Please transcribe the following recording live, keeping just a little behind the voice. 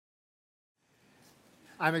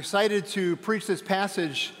I'm excited to preach this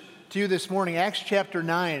passage to you this morning, Acts chapter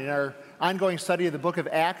 9, in our ongoing study of the book of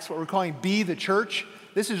Acts, what we're calling Be the Church.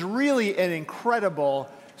 This is really an incredible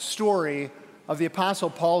story of the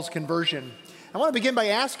Apostle Paul's conversion. I want to begin by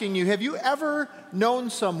asking you, have you ever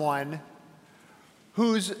known someone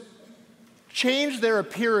who's changed their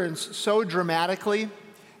appearance so dramatically?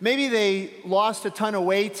 Maybe they lost a ton of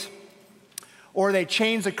weight, or they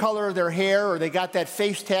changed the color of their hair, or they got that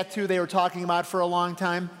face tattoo they were talking about for a long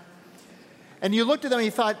time. And you looked at them and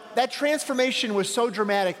you thought, that transformation was so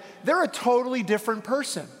dramatic, they're a totally different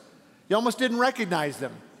person. You almost didn't recognize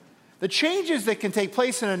them. The changes that can take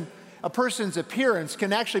place in a person's appearance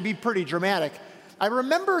can actually be pretty dramatic. I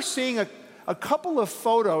remember seeing a couple of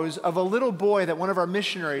photos of a little boy that one of our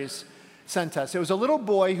missionaries sent us. It was a little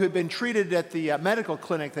boy who had been treated at the medical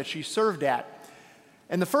clinic that she served at.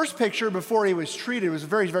 And the first picture before he was treated was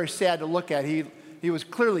very, very sad to look at. He was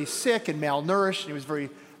clearly sick and malnourished. He was very,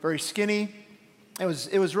 very skinny. It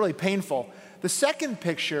was really painful. The second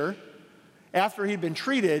picture, after he'd been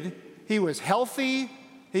treated, he was healthy,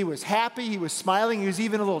 he was happy, he was smiling, he was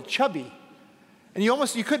even a little chubby. And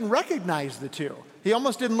you couldn't recognize the two. He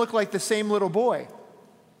almost didn't look like the same little boy.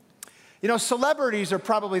 You know, celebrities are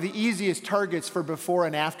probably the easiest targets for before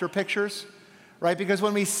and after pictures, right? Because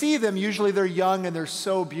when we see them, usually they're young and they're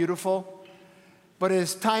so beautiful. But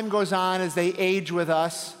as time goes on, as they age with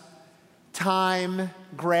us, time,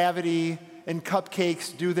 gravity, and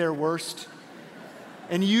cupcakes do their worst.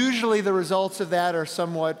 And usually the results of that are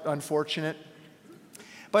somewhat unfortunate.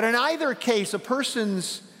 But in either case, a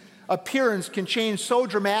person's appearance can change so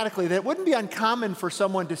dramatically that it wouldn't be uncommon for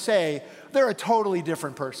someone to say they're a totally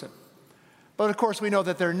different person. But of course, we know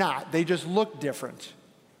that they're not. They just look different.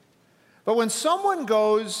 But when someone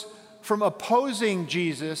goes from opposing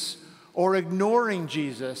Jesus or ignoring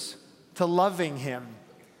Jesus to loving him,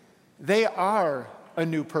 they are a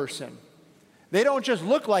new person. They don't just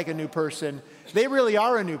look like a new person, they really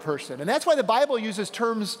are a new person. And that's why the Bible uses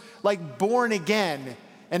terms like born again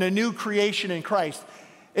and a new creation in Christ.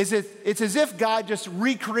 It's as if God just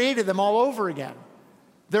recreated them all over again.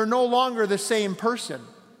 They're no longer the same person.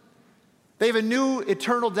 They have a new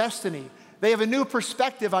eternal destiny. They have a new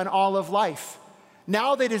perspective on all of life.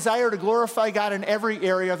 Now they desire to glorify God in every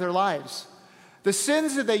area of their lives. The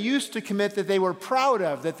sins that they used to commit, that they were proud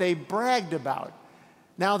of, that they bragged about,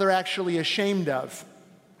 now they're actually ashamed of.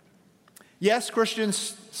 Yes,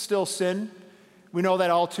 Christians still sin. We know that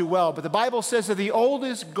all too well. But the Bible says that the old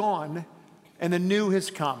is gone and the new has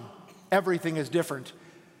come. Everything is different.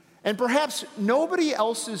 And perhaps nobody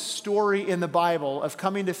else's story in the Bible of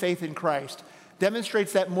coming to faith in Christ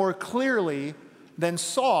demonstrates that more clearly than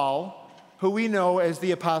Saul, who we know as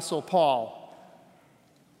the Apostle Paul.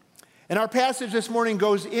 And our passage this morning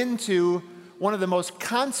goes into one of the most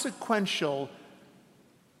consequential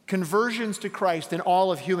conversions to Christ in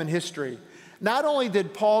all of human history. Not only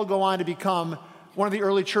did Paul go on to become one of the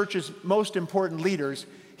early church's most important leaders,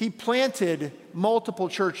 he planted multiple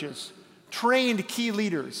churches, trained key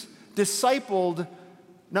leaders, discipled a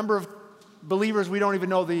number of believers we don't even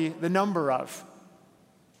know the number of.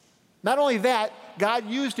 Not only that, God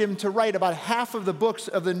used him to write about half of the books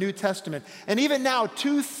of the New Testament. And even now,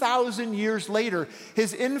 2,000 years later,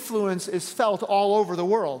 his influence is felt all over the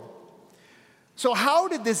world. So how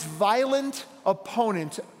did this violent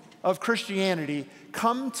opponent of Christianity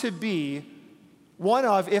come to be one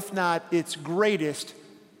of, if not its greatest,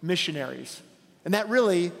 missionaries? And that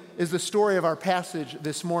really is the story of our passage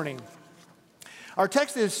this morning. Our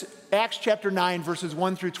text is Acts chapter 9, verses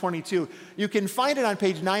 1 through 22. You can find it on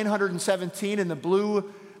page 917 in the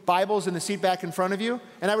blue Bibles in the seat back in front of you.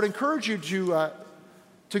 And I would encourage you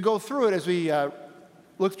to go through it as we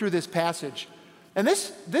look through this passage. And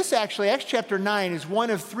this actually, Acts chapter 9, is one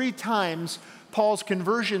of 3 times Paul's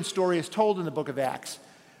conversion story is told in the book of Acts.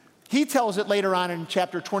 He tells it later on in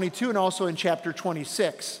chapter 22 and also in chapter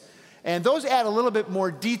 26. And those add a little bit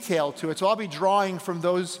more detail to it, so I'll be drawing from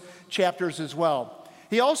those chapters as well.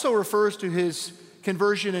 He also refers to his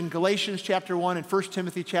conversion in Galatians chapter 1 and 1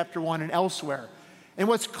 Timothy chapter 1 and elsewhere. And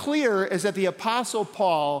what's clear is that the Apostle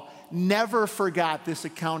Paul never forgot this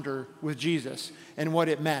encounter with Jesus and what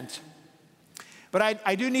it meant. But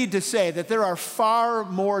I do need to say that there are far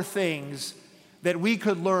more things that we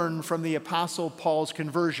could learn from the Apostle Paul's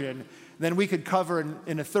conversion than we could cover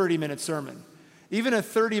in a 30-minute sermon. Even a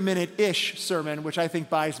 30-minute-ish sermon, which I think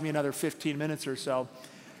buys me another 15 minutes or so,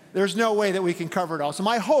 there's no way that we can cover it all. So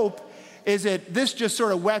my hope is that this just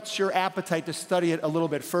sort of whets your appetite to study it a little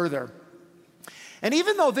bit further. And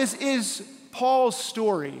even though this is Paul's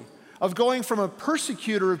story of going from a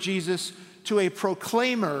persecutor of Jesus to a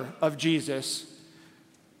proclaimer of Jesus,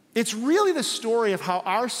 It's really the story of how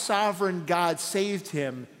our sovereign God saved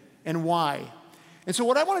him and why. And so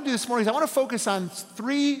what I want to do this morning is I want to focus on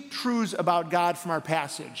 3 truths about God from our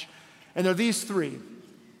passage. And they're these 3.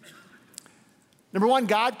 Number 1,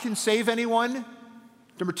 God can save anyone.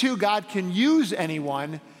 Number 2, God can use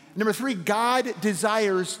anyone. Number 3, God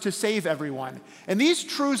desires to save everyone. And these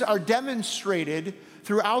truths are demonstrated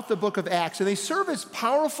throughout the book of Acts, and they serve as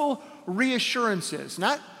powerful reassurances,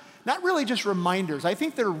 not really just reminders. I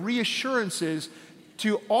think they're reassurances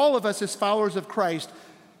to all of us as followers of Christ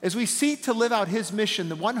as we seek to live out his mission,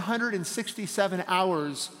 the 167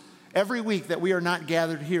 hours every week that we are not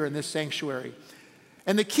gathered here in this sanctuary.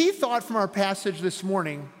 And the key thought from our passage this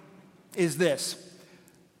morning is this.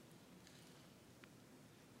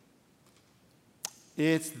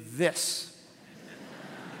 It's this.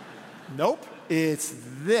 Nope, it's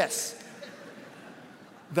this.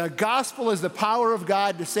 The gospel is the power of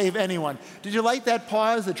God to save anyone. Did you like that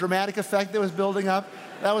pause, the dramatic effect that was building up?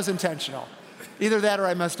 That was intentional. Either that or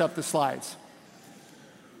I messed up the slides.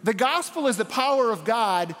 The gospel is the power of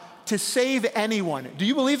God to save anyone. Do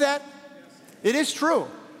you believe that? It is true.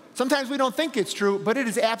 Sometimes we don't think it's true, but it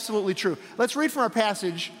is absolutely true. Let's read from our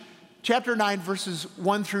passage, chapter 9, verses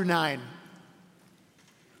 1 through 9.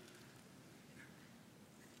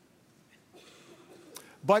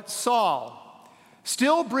 But Saul,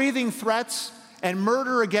 still breathing threats and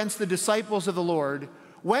murder against the disciples of the Lord,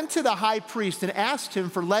 went to the high priest and asked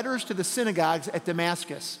him for letters to the synagogues at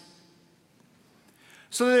Damascus,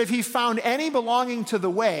 so that if he found any belonging to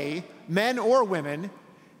the way, men or women,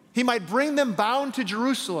 he might bring them bound to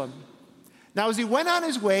Jerusalem. Now as he went on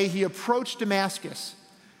his way, he approached Damascus,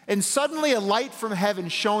 and suddenly a light from heaven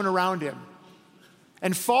shone around him.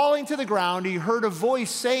 And falling to the ground, he heard a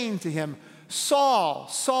voice saying to him, "Saul,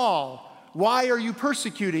 Saul, why are you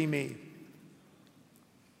persecuting me?"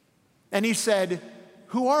 And he said,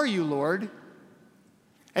 "Who are you, Lord?"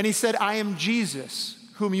 And he said, "I am Jesus,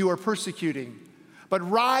 whom you are persecuting. But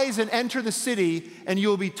rise and enter the city, and you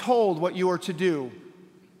will be told what you are to do."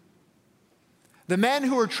 The men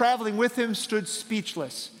who were traveling with him stood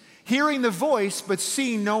speechless, hearing the voice but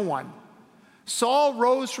seeing no one. Saul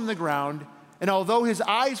rose from the ground, and although his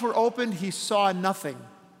eyes were opened, he saw nothing.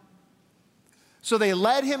 So they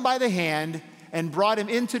led him by the hand and brought him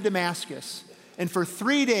into Damascus. And for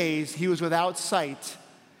 3 days he was without sight,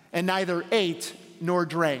 and neither ate nor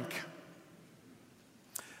drank.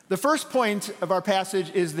 The first point of our passage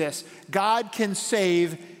is this: God can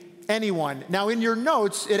save anyone. Now in your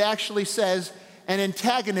notes, it actually says an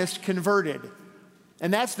antagonist converted.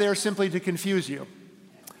 And that's there simply to confuse you.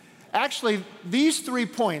 Actually, these 3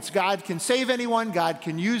 points, God can save anyone, God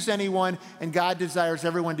can use anyone, and God desires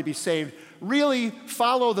everyone to be saved, really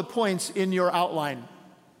follow the points in your outline.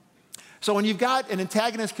 So when you've got an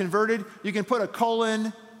antagonist converted, you can put a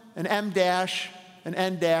colon, an M dash, an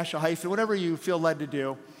N dash, a hyphen, whatever you feel led to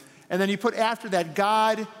do. And then you put after that,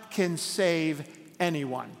 God can save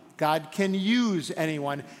anyone. God can use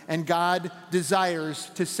anyone, and God desires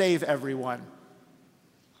to save everyone.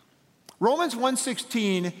 Romans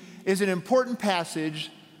 1:16 is an important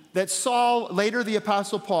passage that Saul, later the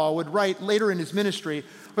Apostle Paul, would write later in his ministry,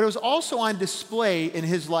 but it was also on display in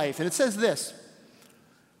his life. And it says this: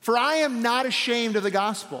 "For I am not ashamed of the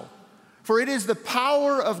gospel, for it is the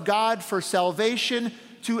power of God for salvation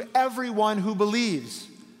to everyone who believes,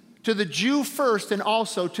 to the Jew first and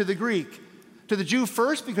also to the Greek. To the Jew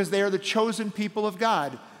first because they are the chosen people of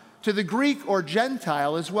God, to the Greek or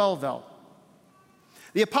Gentile as well, though."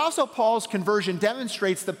 The Apostle Paul's conversion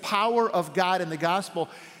demonstrates the power of God in the gospel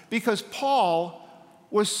because Paul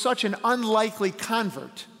was such an unlikely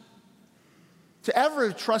convert to ever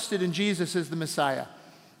have trusted in Jesus as the Messiah.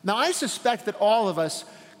 Now, I suspect that all of us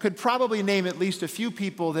could probably name at least a few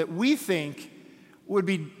people that we think would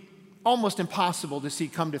be almost impossible to see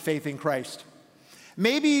come to faith in Christ.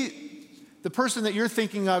 Maybe the person that you're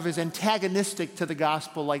thinking of is antagonistic to the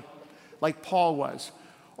gospel like Paul was.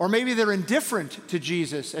 Or maybe they're indifferent to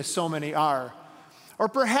Jesus, as so many are. Or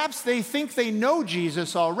perhaps they think they know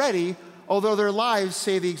Jesus already, although their lives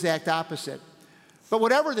say the exact opposite. But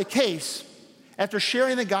whatever the case, after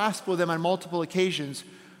sharing the gospel with them on multiple occasions,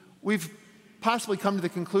 we've possibly come to the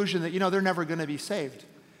conclusion that, they're never going to be saved.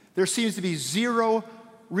 There seems to be zero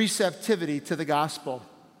receptivity to the gospel.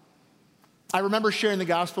 I remember sharing the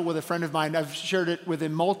gospel with a friend of mine. I've shared it with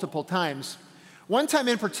him multiple times. One time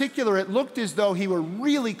in particular, it looked as though he were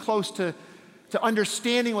really close to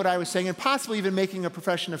understanding what I was saying and possibly even making a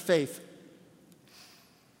profession of faith.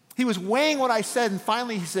 He was weighing what I said, and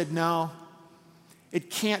finally he said, "No, it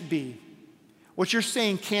can't be. What you're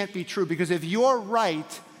saying can't be true, because if you're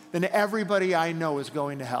right, then everybody I know is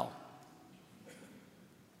going to hell."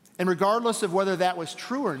 And regardless of whether that was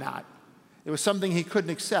true or not, it was something he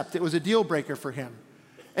couldn't accept. It was a deal breaker for him.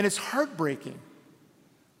 And it's heartbreaking,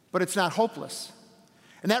 but it's not hopeless.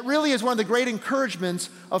 And that really is one of the great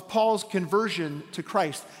encouragements of Paul's conversion to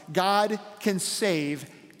Christ. God can save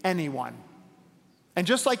anyone. And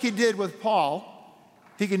just like he did with Paul,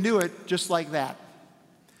 he can do it just like that.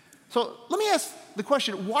 So let me ask the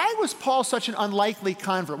question, why was Paul such an unlikely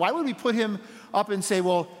convert? Why would we put him up and say,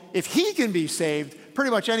 well, if he can be saved,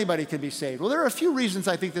 pretty much anybody can be saved? Well, there are a few reasons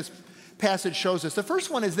I think this passage shows us. The first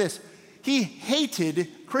one is this: he hated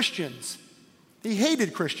Christians. He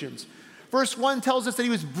hated Christians. Verse 1 tells us that he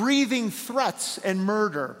was breathing threats and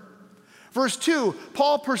murder. Verse 2,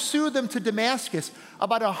 Paul pursued them to Damascus,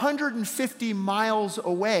 about 150 miles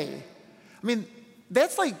away. I mean,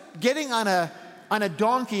 that's like getting on a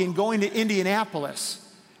donkey and going to Indianapolis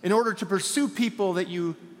in order to pursue people that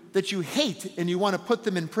you hate and you want to put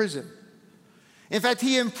them in prison. In fact,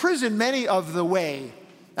 he imprisoned many of the way.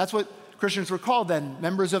 That's what Christians were called then,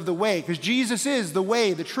 members of the way, because Jesus is the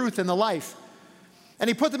way, the truth, and the life. And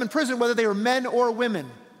he put them in prison whether they were men or women.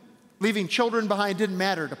 Leaving children behind didn't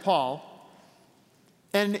matter to Paul.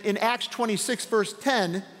 And in Acts 26, verse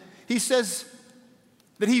 10, he says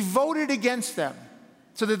that he voted against them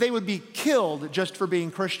so that they would be killed just for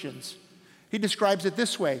being Christians. He describes it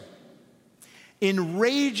this way: in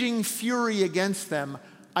raging fury against them,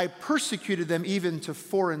 I persecuted them even to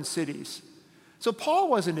foreign cities. So Paul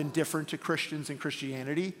wasn't indifferent to Christians and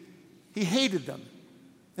Christianity. He hated them,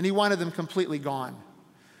 and he wanted them completely gone.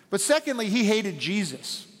 But secondly, he hated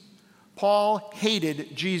Jesus. Paul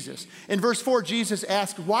hated Jesus. In verse 4, Jesus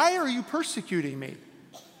asked, "Why are you persecuting me?"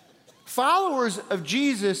 Followers of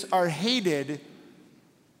Jesus are hated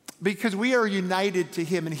because we are united to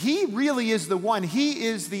him, and he really is the one. He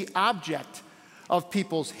is the object of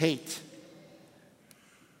people's hate.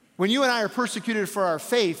 When you and I are persecuted for our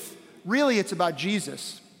faith, really it's about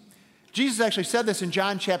Jesus. Jesus actually said this in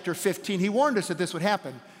John chapter 15. He warned us that this would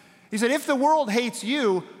happen. He said, if the world hates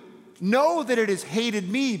you, know that it has hated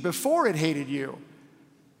me before it hated you.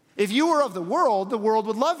 If you were of the world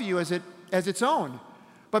would love you as its own.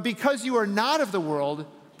 But because you are not of the world,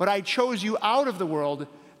 but I chose you out of the world,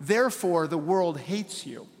 therefore the world hates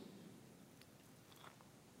you.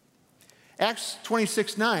 Acts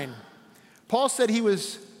 26:9, Paul said he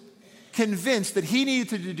was convinced that he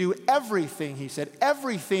needed to do everything, he said,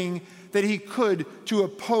 everything that he could to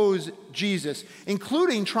oppose Jesus,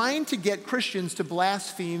 including trying to get Christians to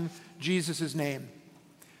blaspheme Jesus' name.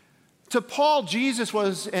 To Paul, Jesus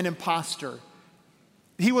was an imposter.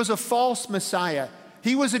 He was a false Messiah.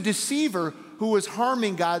 He was a deceiver who was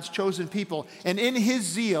harming God's chosen people. And in his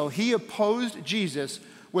zeal, he opposed Jesus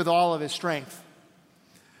with all of his strength.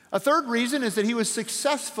 A third reason is that he was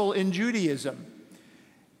successful in Judaism.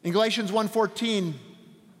 In Galatians 1:14,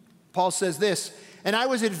 Paul says this, "And I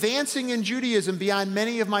was advancing in Judaism beyond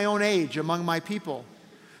many of my own age among my people.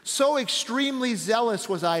 So extremely zealous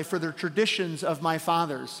was I for the traditions of my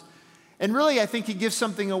fathers." And really, I think he gives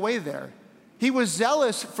something away there. He was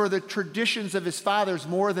zealous for the traditions of his fathers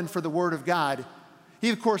more than for the Word of God. He,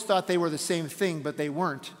 of course, thought they were the same thing, but they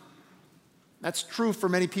weren't. That's true for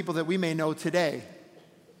many people that we may know today.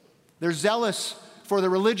 They're zealous for the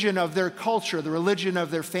religion of their culture, the religion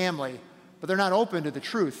of their family, but they're not open to the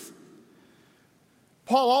truth.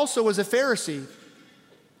 Paul also was a Pharisee.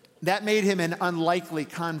 That made him an unlikely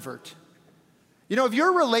convert. You know, if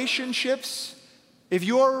your relationships, if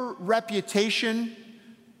your reputation,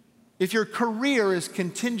 if your career is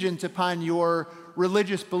contingent upon your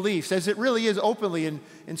religious beliefs, as it really is openly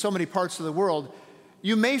in so many parts of the world,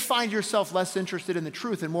 you may find yourself less interested in the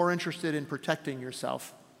truth and more interested in protecting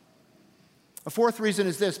yourself. A fourth reason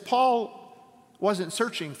is this: Paul wasn't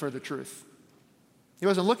searching for the truth. He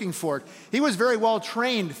wasn't looking for it. He was very well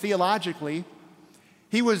trained theologically.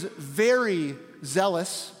 He was very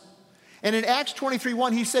zealous. And in Acts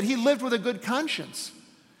 23:1, he said he lived with a good conscience.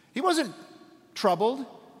 He wasn't troubled.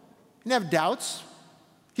 He didn't have doubts.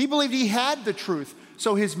 He believed he had the truth,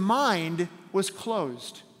 so his mind was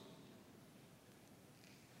closed.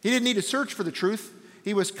 He didn't need to search for the truth.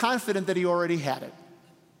 He was confident that he already had it.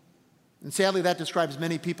 And sadly, that describes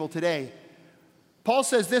many people today. Paul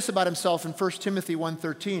says this about himself in 1 Timothy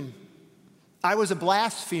 1:13. "I was a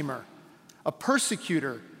blasphemer, a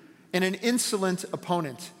persecutor, and an insolent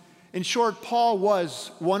opponent." In short, Paul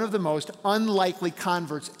was one of the most unlikely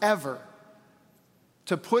converts ever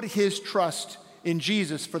to put his trust in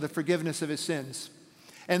Jesus for the forgiveness of his sins.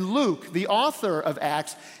 And Luke, the author of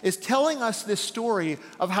Acts, is telling us this story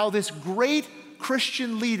of how this great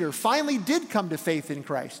Christian leader finally did come to faith in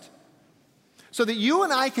Christ, so that you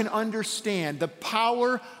and I can understand the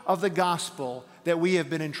power of the gospel that we have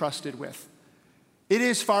been entrusted with. It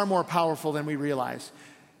is far more powerful than we realize.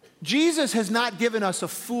 Jesus has not given us a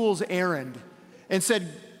fool's errand and said,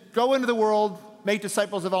 go into the world, make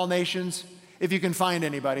disciples of all nations, if you can find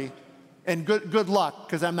anybody, and good luck,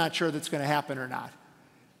 because I'm not sure that's going to happen or not.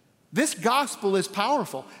 This gospel is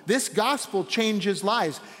powerful. This gospel changes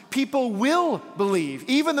lives. People will believe,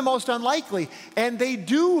 even the most unlikely, and they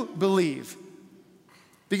do believe.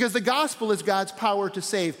 Because the gospel is God's power to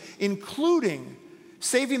save, including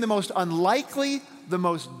saving the most unlikely, the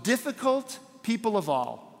most difficult people of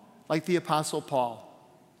all, like the Apostle Paul.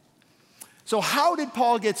 So how did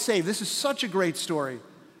Paul get saved? This is such a great story.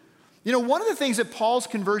 You know, one of the things that Paul's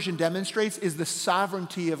conversion demonstrates is the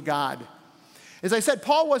sovereignty of God. As I said,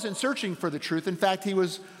 Paul wasn't searching for the truth. In fact, he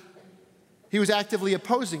was actively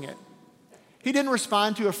opposing it. He didn't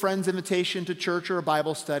respond to a friend's invitation to church or a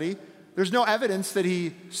Bible study. There's no evidence that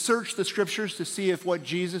he searched the scriptures to see if what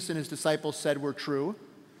Jesus and his disciples said were true.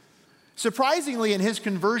 Surprisingly, in his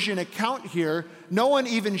conversion account here, no one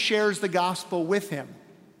even shares the gospel with him.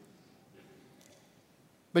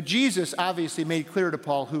 But Jesus obviously made clear to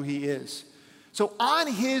Paul who he is. So on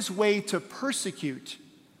his way to persecute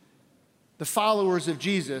the followers of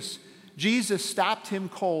Jesus, Jesus stopped him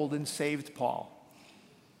cold and saved Paul.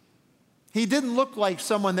 He didn't look like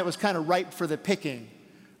someone that was kind of ripe for the picking,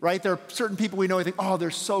 right? There are certain people we know who think, oh, they're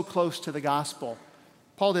so close to the gospel.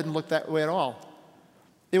 Paul didn't look that way at all.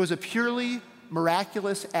 It was a purely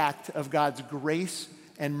miraculous act of God's grace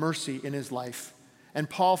and mercy in his life. And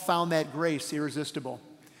Paul found that grace irresistible.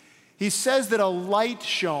 He says that a light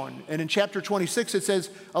shone, and in chapter 26 it says,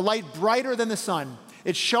 a light brighter than the sun.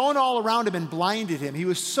 It shone all around him and blinded him. He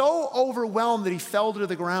was so overwhelmed that he fell to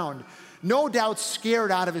the ground, no doubt scared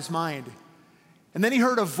out of his mind. And then he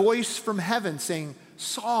heard a voice from heaven saying,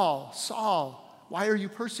 Saul, Saul, why are you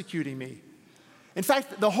persecuting me? In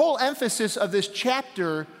fact, the whole emphasis of this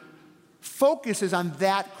chapter focuses on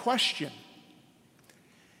that question.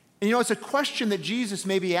 And you know, it's a question that Jesus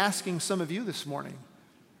may be asking some of you this morning.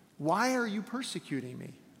 Why are you persecuting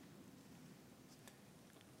me?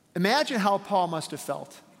 Imagine how Paul must have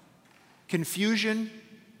felt. Confusion,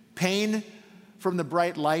 pain from the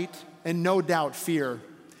bright light, and no doubt fear.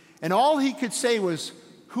 And all he could say was,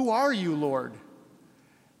 who are you, Lord?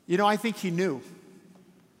 You know, I think he knew.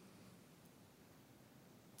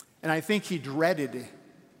 And I think he dreaded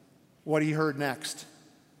what he heard next.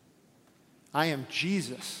 I am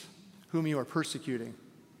Jesus, whom you are persecuting.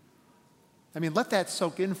 I mean, let that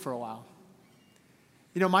soak in for a while.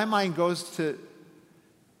 You know, my mind goes to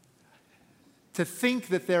think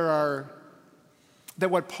that that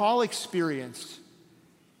what Paul experienced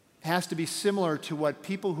has to be similar to what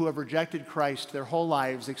people who have rejected Christ their whole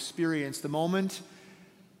lives experience the moment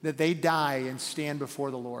that they die and stand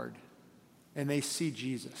before the Lord and they see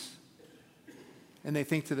Jesus. And they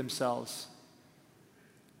think to themselves,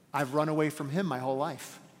 I've run away from him my whole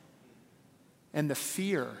life. And the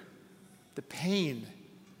fear, the pain,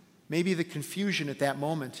 maybe the confusion at that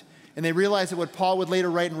moment. And they realize that what Paul would later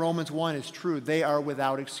write in Romans 1 is true. They are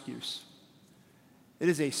without excuse. It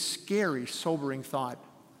is a scary, sobering thought.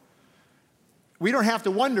 We don't have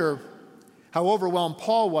to wonder how overwhelmed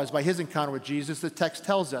Paul was by his encounter with Jesus. The text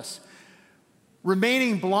tells us.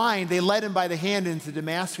 Remaining blind, they led him by the hand into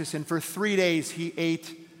Damascus, and for 3 days he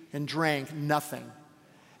ate and drank nothing.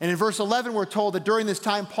 And in verse 11, we're told that during this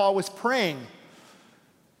time Paul was praying.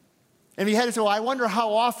 And we had to say, well, I wonder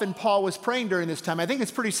how often Paul was praying during this time. I think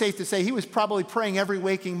it's pretty safe to say he was probably praying every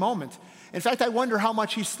waking moment. In fact, I wonder how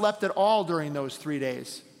much he slept at all during those 3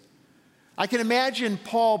 days. I can imagine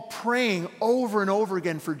Paul praying over and over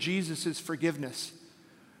again for Jesus' forgiveness.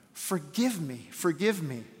 Forgive me, forgive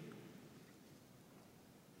me.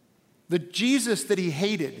 The Jesus that he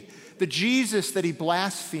hated, the Jesus that he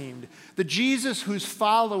blasphemed, the Jesus whose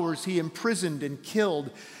followers he imprisoned and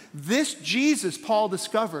killed, this Jesus, Paul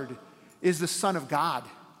discovered, is the Son of God.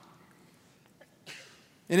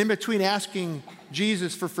 And in between asking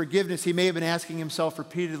Jesus for forgiveness, he may have been asking himself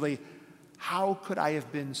repeatedly, how could I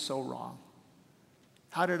have been so wrong?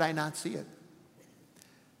 How did I not see it?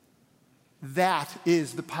 That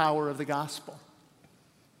is the power of the gospel.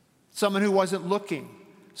 Someone who wasn't looking,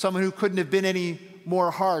 someone who couldn't have been any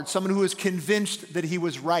more hard, someone who was convinced that he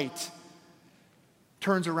was right,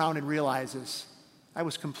 turns around and realizes, I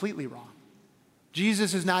was completely wrong.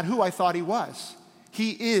 Jesus is not who I thought he was.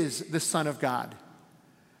 He is the Son of God.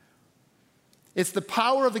 It's the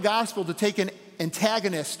power of the gospel to take an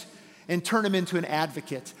antagonist and turn him into an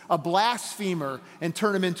advocate, a blasphemer and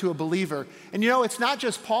turn him into a believer. And you know, it's not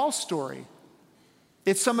just Paul's story.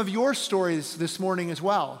 It's some of your stories this morning as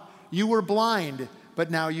well. You were blind,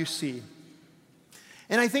 but now you see.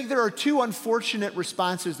 And I think there are two unfortunate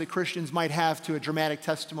responses that Christians might have to a dramatic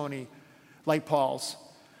testimony like Paul's.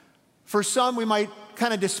 For some, we might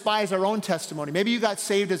kind of despise our own testimony. Maybe you got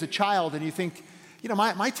saved as a child and you think,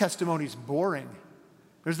 my testimony's boring.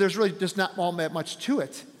 There's really just not all that much to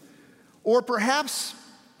it. Or perhaps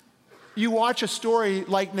you watch a story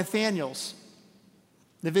like Nathaniel's,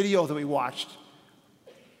 the video that we watched,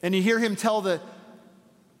 and you hear him tell the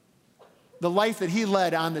life that he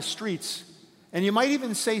led on the streets, and you might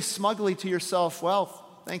even say smugly to yourself,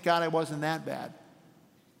 well, thank God I wasn't that bad.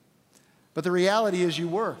 But the reality is you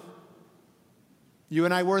were. You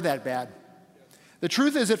and I were that bad. The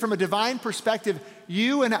truth is that from a divine perspective,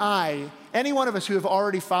 you and I, any one of us who have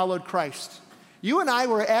already followed Christ, you and I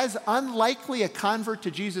were as unlikely a convert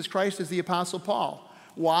to Jesus Christ as the Apostle Paul.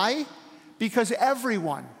 Why? Because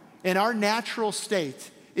everyone in our natural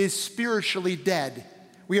state is spiritually dead.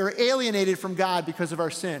 We are alienated from God because of our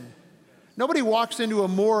sin. Nobody walks into a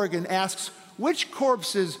morgue and asks, which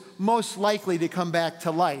corpse is most likely to come back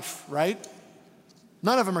to life, right?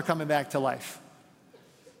 None of them are coming back to life.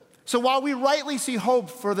 So while we rightly see hope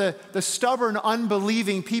for the stubborn,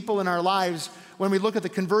 unbelieving people in our lives when we look at the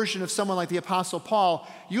conversion of someone like the Apostle Paul,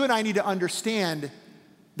 you and I need to understand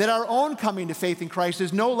that our own coming to faith in Christ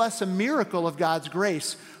is no less a miracle of God's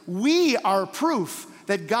grace. We are proof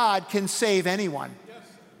that God can save anyone. Yes.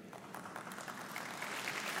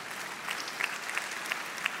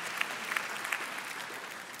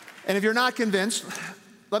 And if you're not convinced,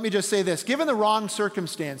 let me just say this. Given the wrong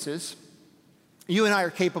circumstances, you and I are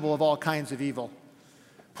capable of all kinds of evil.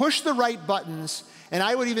 Push the right buttons, and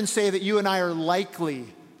I would even say that you and I are likely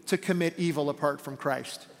to commit evil apart from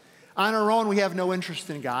Christ. On our own, we have no interest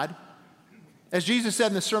in God. As Jesus said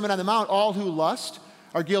in the Sermon on the Mount, all who lust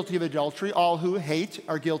are guilty of adultery. All who hate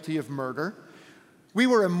are guilty of murder. We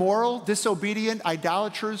were immoral, disobedient,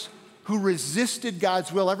 idolaters who resisted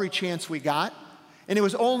God's will every chance we got. And it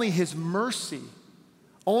was only His mercy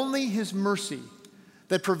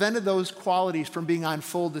that prevented those qualities from being on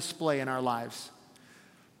full display in our lives.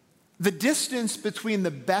 The distance between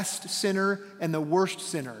the best sinner and the worst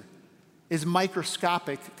sinner is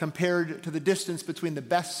microscopic compared to the distance between the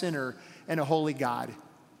best sinner and a holy God.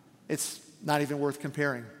 It's not even worth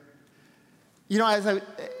comparing.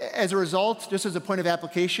 As a result, just as a point of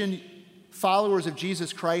application, followers of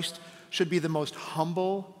Jesus Christ should be the most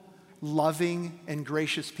humble, loving, and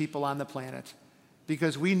gracious people on the planet,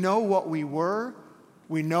 because we know what we were,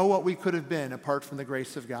 we know what we could have been apart from the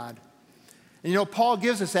grace of God. And Paul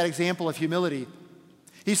gives us that example of humility.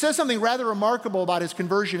 He says something rather remarkable about his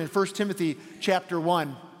conversion in 1 Timothy chapter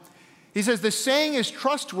 1. He says, the saying is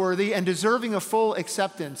trustworthy and deserving of full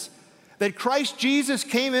acceptance, that Christ Jesus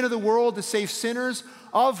came into the world to save sinners,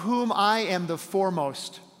 of whom I am the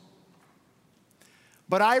foremost.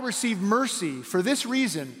 But I received mercy for this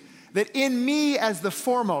reason, that in me as the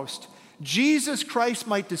foremost, Jesus Christ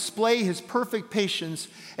might display His perfect patience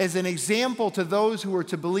as an example to those who are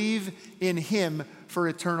to believe in Him for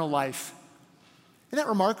eternal life. Isn't that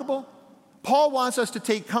remarkable? Paul wants us to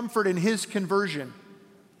take comfort in his conversion.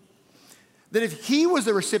 That if he was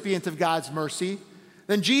the recipient of God's mercy,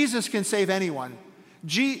 then Jesus can save anyone.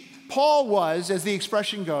 Paul was, as the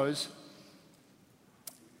expression goes,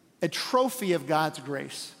 a trophy of God's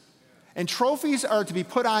grace. And trophies are to be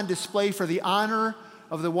put on display for the honor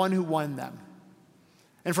of the one who won them.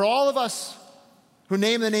 And for all of us who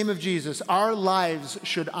name the name of Jesus, our lives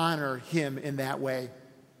should honor Him in that way.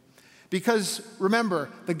 Because remember,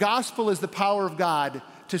 the gospel is the power of God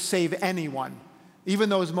to save anyone, even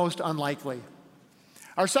those most unlikely.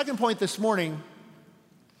 Our second point this morning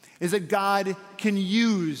is that God can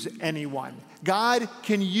use anyone. God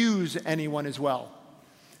can use anyone as well.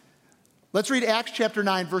 Let's read Acts chapter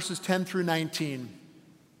 9, verses 10 through 19.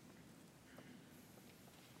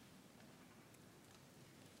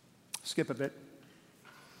 Skip a bit.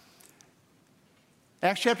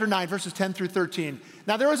 Acts chapter 9, verses 10 through 13.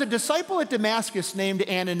 Now there was a disciple at Damascus named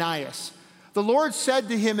Ananias. The Lord said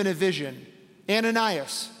to him in a vision,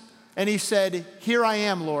 Ananias. And he said, Here I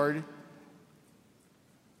am, Lord.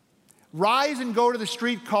 Rise and go to the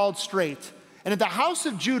street called Straight, and at the house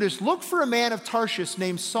of Judas look for a man of Tarshish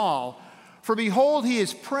named Saul. For behold, he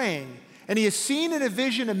is praying, and he has seen in a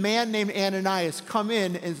vision a man named Ananias come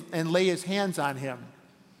in and lay his hands on him,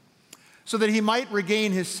 so that he might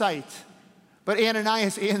regain his sight. But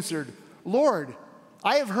Ananias answered, Lord,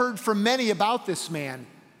 I have heard from many about this man,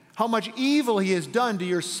 how much evil he has done to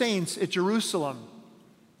your saints at Jerusalem.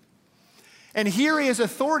 And here he has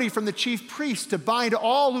authority from the chief priests to bind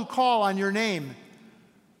all who call on your name.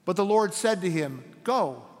 But the Lord said to him,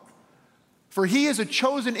 Go, for he is a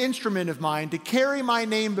chosen instrument of mine to carry my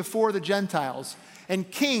name before the Gentiles and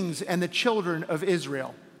kings and the children of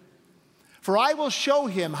Israel. For I will show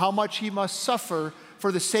him how much he must suffer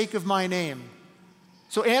for the sake of my name."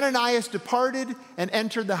 So Ananias departed and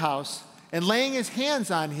entered the house, and laying his hands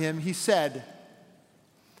on him, he said,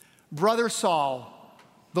 "Brother Saul,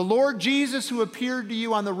 the Lord Jesus, who appeared to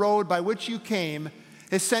you on the road by which you came,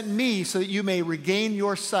 has sent me so that you may regain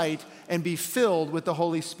your sight and be filled with the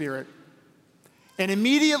Holy Spirit." And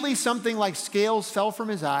immediately something like scales fell from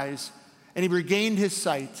his eyes, and he regained his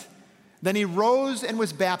sight. Then he rose and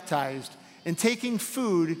was baptized, and taking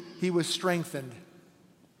food, he was strengthened.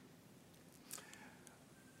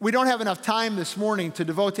 We don't have enough time this morning to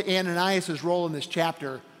devote to Ananias' role in this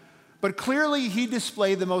chapter, but clearly he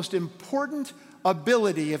displayed the most important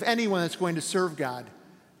ability of anyone that's going to serve God,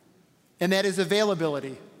 and that is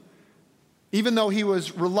availability. Even though he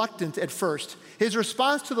was reluctant at first, his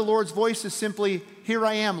response to the Lord's voice is simply, "Here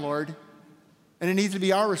I am, Lord," and it needs to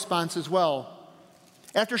be our response as well.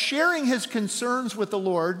 After sharing his concerns with the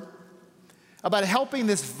Lord about helping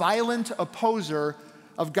this violent opposer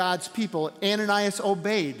of God's people, Ananias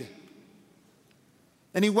obeyed.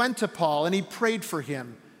 And he went to Paul and he prayed for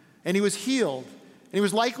him, and he was healed, and he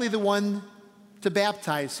was likely the one to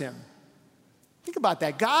baptize him. Think about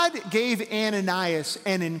that. God gave Ananias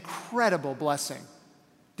an incredible blessing,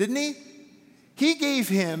 didn't he? He gave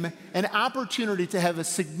him an opportunity to have a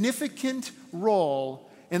significant role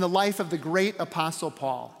in the life of the great apostle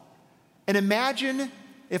Paul. And imagine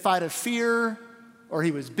if out of fear or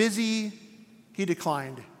he was busy, he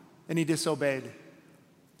declined and he disobeyed.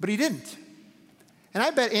 But he didn't. And I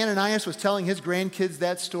bet Ananias was telling his grandkids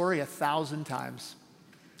that story 1,000 times.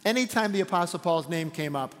 Anytime the Apostle Paul's name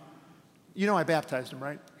came up, "You know I baptized him,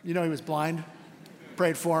 right? You know he was blind?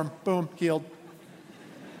 Prayed for him, boom, healed."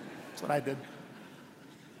 That's what I did.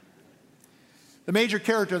 The major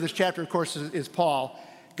character of this chapter, of course, is Paul.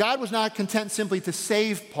 God was not content simply to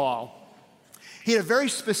save Paul. He had a very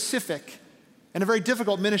specific and a very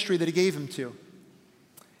difficult ministry that he gave him to.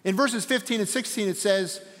 In verses 15 and 16, it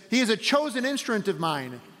says, "He is a chosen instrument of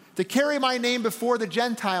mine to carry my name before the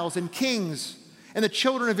Gentiles and kings and the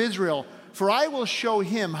children of Israel, for I will show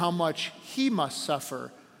him how much he must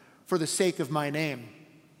suffer for the sake of my name."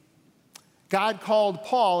 God called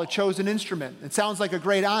Paul a chosen instrument. It sounds like a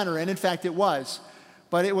great honor, and in fact it was.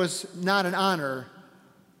 But it was not an honor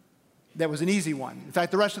that was an easy one. In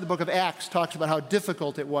fact, the rest of the book of Acts talks about how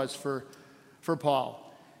difficult it was for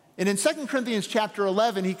Paul. And in 2 Corinthians chapter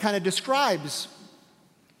 11, he kind of describes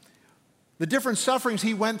the different sufferings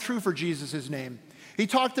he went through for Jesus' name. He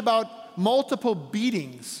talked about multiple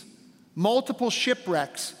beatings, multiple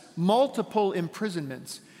shipwrecks, multiple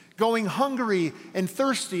imprisonments, going hungry and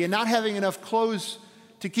thirsty and not having enough clothes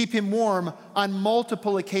to keep him warm on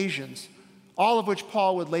multiple occasions, all of which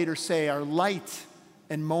Paul would later say are light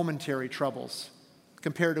and momentary troubles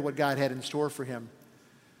compared to what God had in store for him.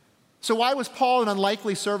 So why was Paul an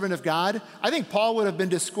unlikely servant of God? I think Paul would have been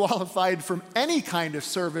disqualified from any kind of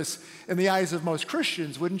service in the eyes of most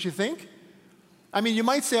Christians, wouldn't you think? I mean, you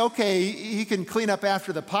might say, okay, he can clean up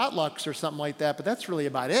after the potlucks or something like that, but that's really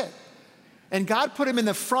about it. And God put him in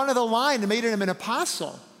the front of the line and made him an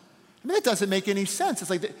apostle. I mean, that doesn't make any sense. It's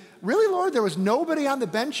like, really, Lord, there was nobody on the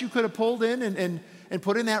bench you could have pulled in and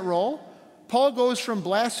put in that role? Paul goes from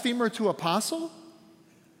blasphemer to apostle?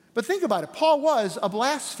 But think about it. Paul was a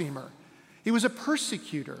blasphemer. He was a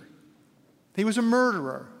persecutor. He was a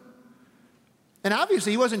murderer. And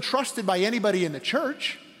obviously, he wasn't trusted by anybody in the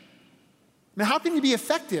church. I mean, how can you be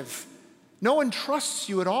effective? No one trusts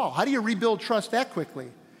you at all. How do you rebuild trust that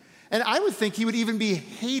quickly? And I would think he would even be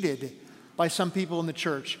hated by some people in the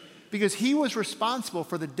church because he was responsible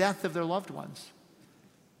for the death of their loved ones.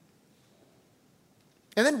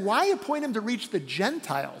 And then why appoint him to reach the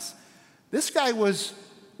Gentiles? This guy was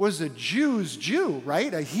a Jew's Jew,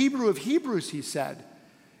 right? A Hebrew of Hebrews, he said.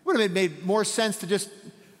 It would have made more sense to just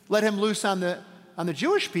let him loose on the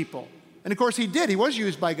Jewish people. And of course he did. He was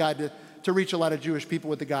used by God to reach a lot of Jewish people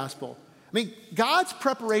with the gospel. I mean, God's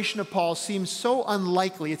preparation of Paul seems so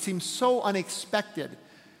unlikely. It seems so unexpected.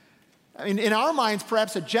 I mean, in our minds,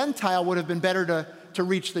 perhaps a Gentile would have been better to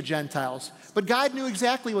reach the Gentiles. But God knew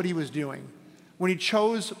exactly what he was doing when he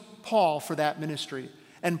chose Paul for that ministry.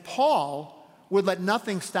 And Paul would let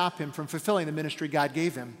nothing stop him from fulfilling the ministry God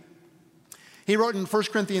gave him. He wrote in 1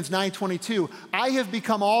 Corinthians 9:22, "I have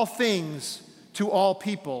become all things to all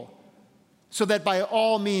people, so that by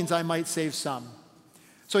all means I might save some."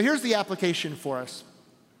 So here's the application for us.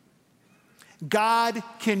 God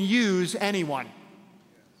can use anyone.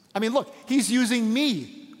 I mean, look, he's using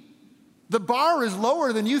me. The bar is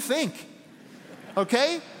lower than you think,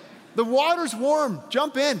 okay? The water's warm,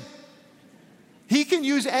 jump in. He can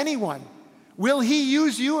use anyone. Will he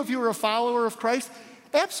use you if you were a follower of Christ?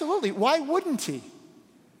 Absolutely. Why wouldn't he?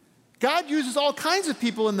 God uses all kinds of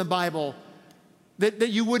people in the Bible that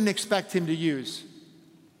you wouldn't expect him to use.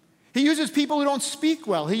 He uses people who don't speak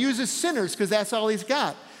well. He uses sinners because that's all he's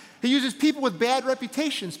got. He uses people with bad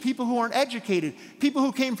reputations, people who aren't educated, people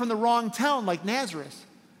who came from the wrong town like Nazareth,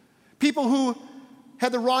 people who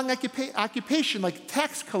had the wrong occupation like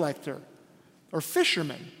tax collector or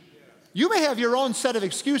fisherman. You may have your own set of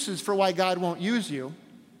excuses for why God won't use you,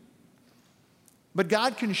 but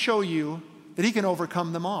God can show you that he can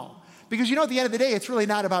overcome them all. Because at the end of the day, it's really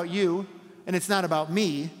not about you and it's not about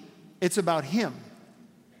me, it's about him.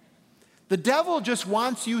 The devil just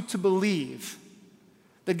wants you to believe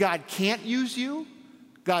that God can't use you,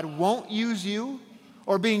 God won't use you,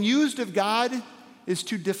 or being used of God is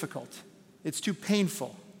too difficult, it's too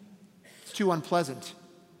painful, it's too unpleasant.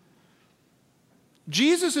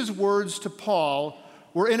 Jesus' words to Paul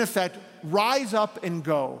were in effect, rise up and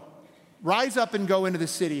go. Rise up and go into the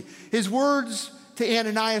city. His words to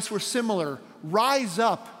Ananias were similar, rise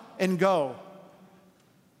up and go.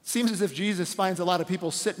 Seems as if Jesus finds a lot of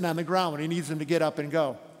people sitting on the ground when he needs them to get up and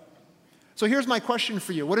go. So here's my question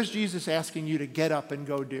for you. What is Jesus asking you to get up and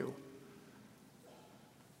go do?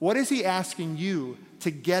 What is he asking you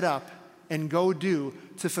to get up and go do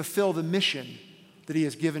to fulfill the mission that he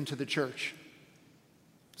has given to the church?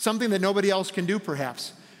 Something that nobody else can do,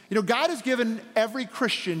 perhaps. God has given every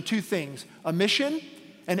Christian two things, a mission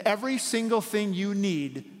and every single thing you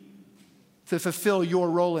need to fulfill your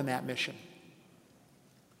role in that mission.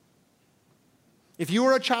 If you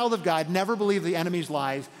are a child of God, never believe the enemy's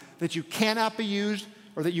lies that you cannot be used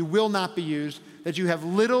or that you will not be used, that you have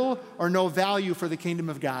little or no value for the kingdom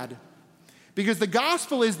of God. Because the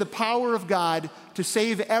gospel is the power of God to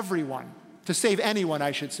save everyone, to save anyone,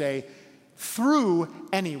 I should say, through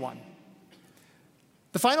anyone.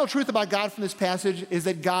 The final truth about God from this passage is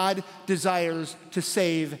that God desires to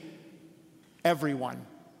save everyone.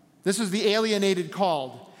 This is the alienated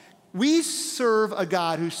called. We serve a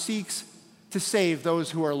God who seeks to save those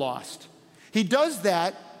who are lost. He does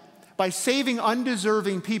that by saving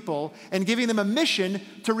undeserving people and giving them a mission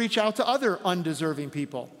to reach out to other undeserving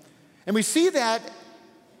people. And we see that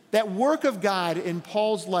work of God in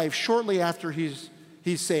Paul's life shortly after he's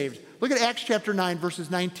saved. Look at Acts chapter 9, verses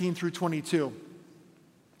 19 through 22.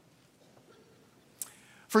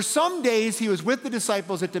 For some days he was with the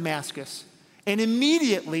disciples at Damascus, and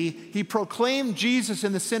immediately he proclaimed Jesus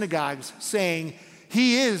in the synagogues, saying,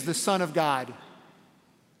 "He is the Son of God."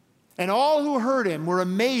 And all who heard him were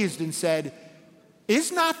amazed and said,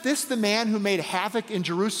 "Is not this the man who made havoc in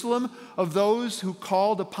Jerusalem of those who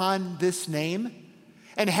called upon this name?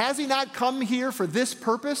 And has he not come here for this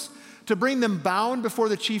purpose, to bring them bound before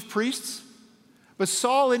the chief priests?" But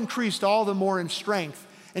Saul increased all the more in strength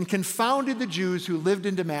and confounded the Jews who lived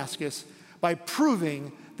in Damascus by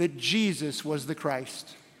proving that Jesus was the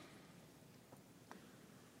Christ.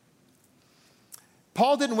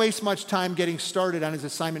 Paul didn't waste much time getting started on his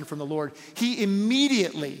assignment from the Lord. He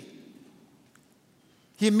immediately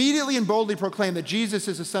and boldly proclaimed that Jesus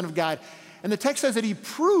is the Son of God. And the text says that he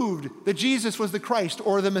proved that Jesus was the Christ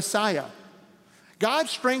or the Messiah. God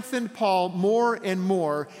strengthened Paul more and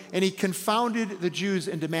more, and he confounded the Jews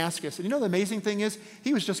in Damascus. And the amazing thing is,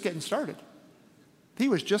 he was just getting started. He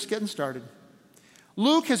was just getting started.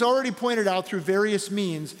 Luke has already pointed out through various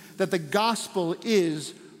means that the gospel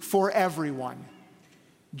is for everyone,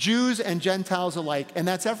 Jews and Gentiles alike, and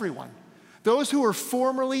that's everyone. Those who were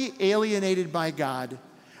formerly alienated by God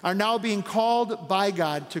are now being called by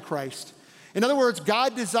God to Christ. In other words,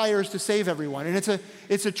 God desires to save everyone. And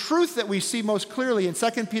it's a truth that we see most clearly in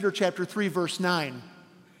 2 Peter chapter 3, verse 9.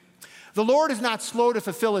 The Lord is not slow to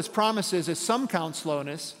fulfill his promises, as some count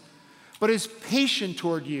slowness, but is patient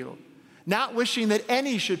toward you, not wishing that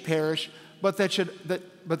any should perish, but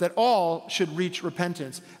that all should reach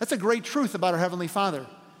repentance. That's a great truth about our Heavenly Father.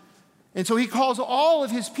 And so he calls all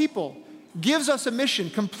of his people, gives us a mission,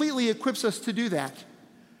 completely equips us to do that.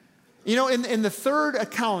 In the third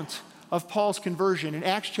account of Paul's conversion, in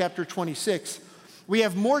Acts chapter 26, we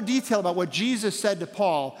have more detail about what Jesus said to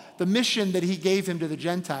Paul, the mission that he gave him to the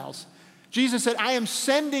Gentiles. Jesus said, "I am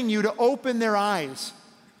sending you to open their eyes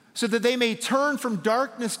so that they may turn from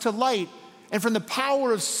darkness to light and from the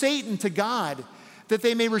power of Satan to God, that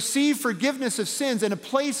they may receive forgiveness of sins and a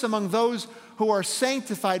place among those who are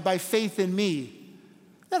sanctified by faith in me."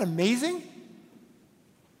 Isn't that amazing?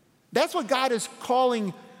 That's what God is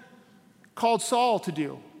called Saul to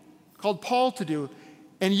do, called Paul to do,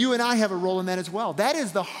 and you and I have a role in that as well. That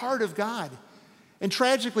is the heart of God. And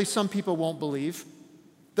tragically, some people won't believe.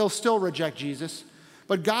 They'll still reject Jesus.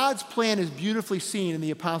 But God's plan is beautifully seen in the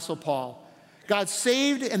Apostle Paul. God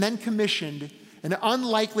saved and then commissioned an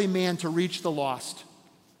unlikely man to reach the lost,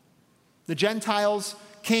 the Gentiles,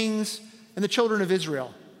 kings, and the children of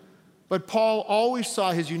Israel. But Paul always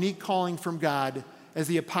saw his unique calling from God as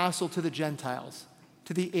the apostle to the Gentiles,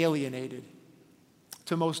 to the alienated,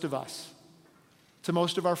 to most of us, to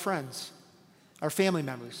most of our friends, our family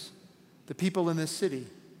members, the people in this city.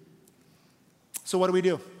 So what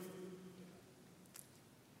do?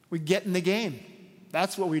 We get in the game.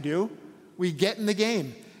 That's what we do. We get in the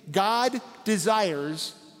game. God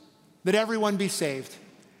desires that everyone be saved.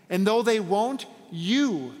 And though they won't,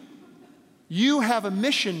 you have a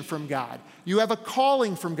mission from God. You have a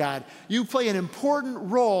calling from God. You play an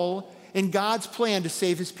important role in God's plan to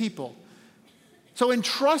save his people. So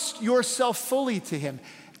entrust yourself fully to him.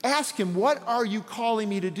 Ask him, what are you calling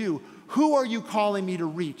me to do? Who are you calling me to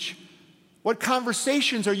reach? What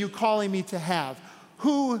conversations are you calling me to have?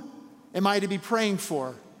 Who am I to be praying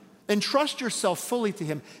for? Entrust yourself fully to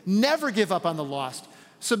him. Never give up on the lost.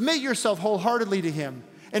 Submit yourself wholeheartedly to him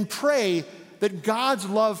and pray that God's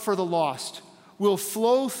love for the lost will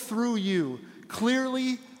flow through you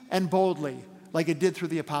clearly and boldly like it did through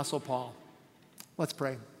the Apostle Paul. Let's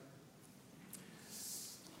pray.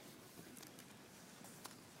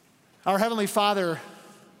 Our Heavenly Father,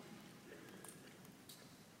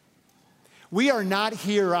 we are not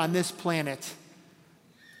here on this planet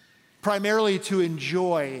primarily to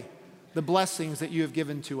enjoy the blessings that you have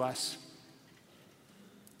given to us.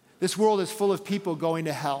 This world is full of people going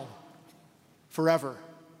to hell forever.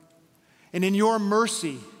 And in your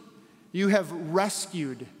mercy, you have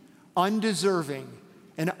rescued undeserving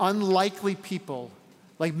and unlikely people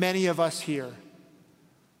like many of us here.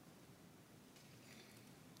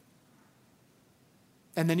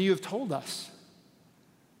 And then you have told us,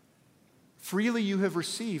 freely you have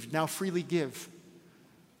received, now freely give.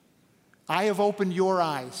 I have opened your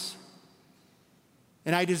eyes,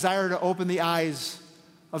 and I desire to open the eyes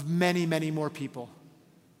of many, many more people.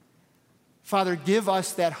 Father, give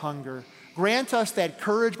us that hunger. Grant us that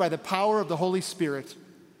courage by the power of the Holy Spirit,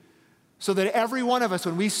 so that every one of us,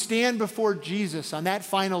 when we stand before Jesus on that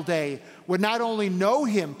final day, would not only know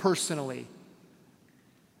him personally,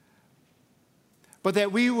 but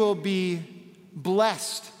that we will be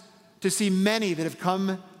blessed to see many that have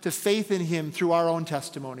come to faith in him through our own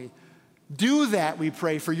testimony. Do that, we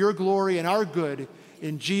pray, for your glory and our good.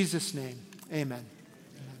 In Jesus' name, amen.